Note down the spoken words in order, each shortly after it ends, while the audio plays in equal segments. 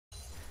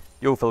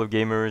Yo fellow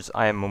gamers,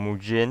 I am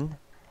Momojin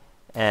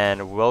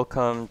and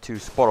welcome to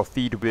Spot or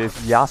Feed with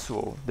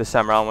Yasuo. This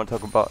time around I want to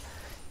talk about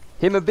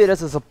him a bit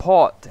as a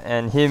support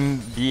and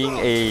him being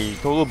a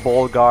total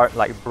ball guard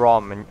like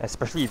Braum, and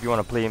especially if you want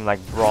to play him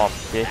like Braum,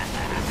 okay?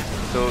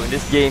 So in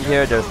this game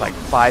here there's like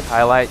 5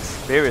 highlights,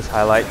 various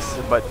highlights,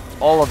 but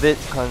all of it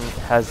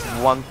has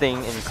one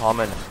thing in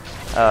common.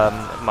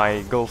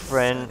 My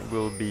girlfriend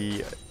will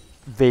be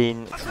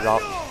Vayne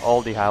throughout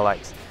all the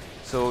highlights.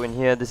 So in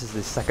here, this is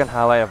the second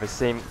highlight of the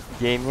same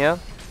game here.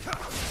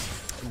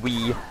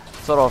 We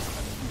sort of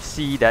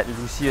see that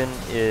Lucian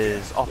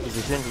is off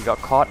position, he got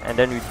caught, and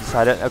then we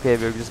decided, okay,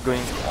 we're just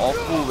going all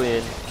full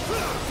in.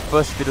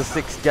 First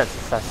Fiddlesticks gets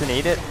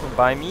assassinated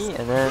by me,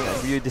 and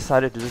then we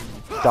decided to just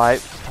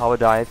tower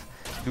dive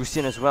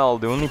Lucian as well.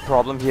 The only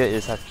problem here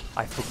is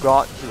I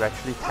forgot to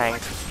actually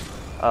tank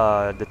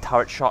the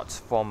turret shots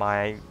for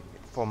my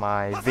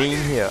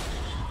Vayne here.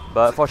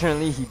 But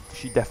fortunately,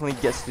 she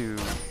definitely gets to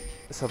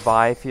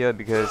survive here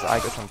because I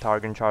got some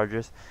target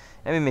charges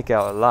and we make it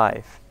out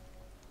alive.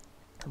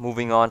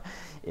 Moving on,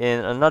 in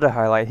another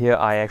highlight here,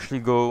 I actually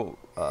go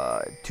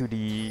to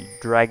the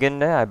dragon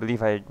there. I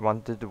believe I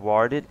wanted to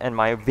ward it, and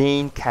my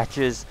Vayne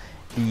catches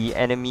the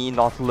enemy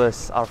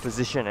Nautilus out of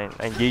position and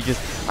engages.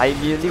 I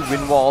immediately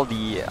win wall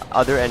the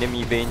other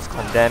enemy Vayne's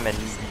condemn, and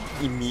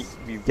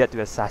we get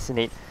to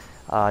assassinate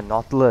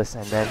Nautilus.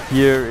 And then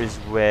here is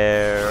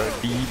where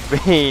the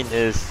Vayne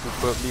is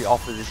superbly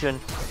off position.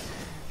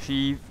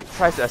 She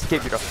tries to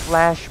escape with a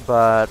flash,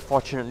 but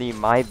fortunately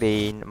my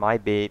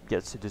babe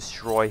gets to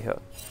destroy her.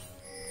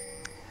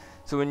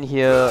 So in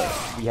here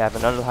we have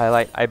another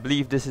highlight. I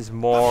believe this is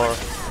more,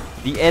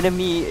 the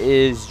enemy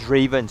is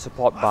Draven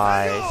supported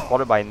by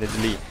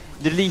Nidalee.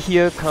 Nidalee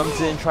here comes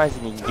in, tries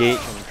to engage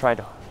and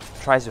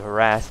tries to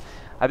harass.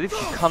 I believe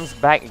she comes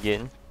back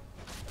again,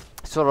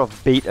 sort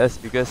of bait us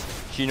because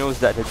she knows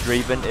that the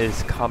Draven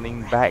is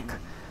coming back.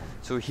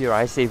 So here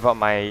I save up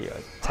my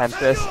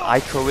Tempest, I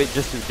throw it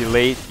just to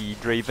delay the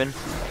Draven.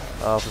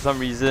 For some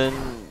reason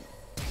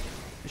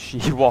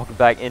she walked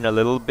back in a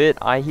little bit,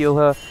 I heal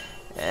her,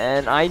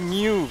 and I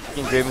knew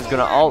Draven's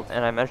gonna ult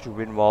and I managed to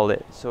win wall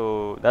it.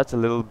 So that's a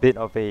little bit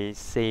of a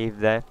save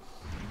there.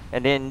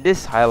 And then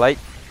this highlight,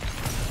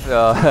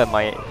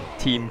 my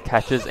team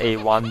catches a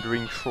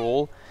wandering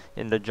troll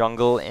in the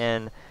jungle,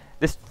 and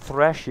this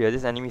Thresh here,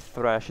 this enemy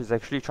Thresh, is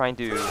actually trying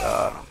to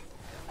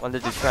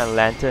wanted to try and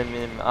lantern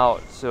him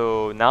out.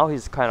 So now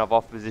he's kind of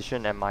off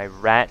position, and my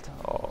rat,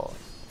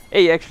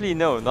 hey, actually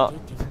no,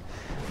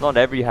 not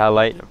every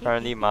highlight.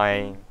 Apparently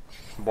my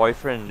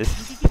boyfriend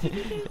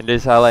in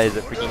this highlight is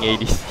a freaking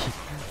ADC.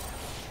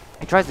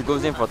 He tries to go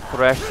in for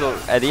Thresh, so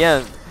at the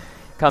end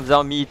comes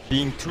out me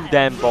being too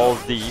damn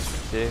balls deep.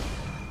 Okay?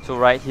 So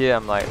right here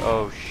I'm like,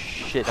 oh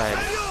shit, I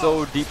am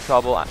so deep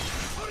trouble.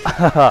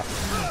 But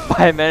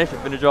I managed to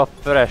finish off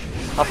Thresh.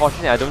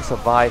 Unfortunately I don't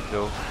survive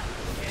though.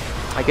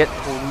 I get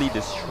totally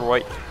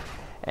destroyed,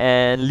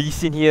 and Lee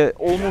Sin here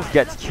almost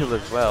gets killed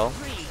as well,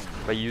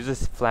 but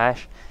uses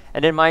flash.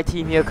 And then my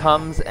team here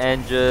comes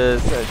and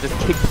just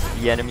kicks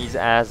the enemy's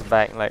ass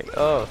back, like,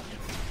 oh,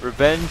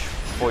 revenge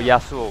for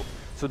Yasuo.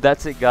 So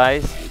that's it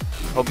guys,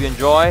 hope you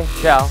enjoy,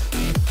 ciao.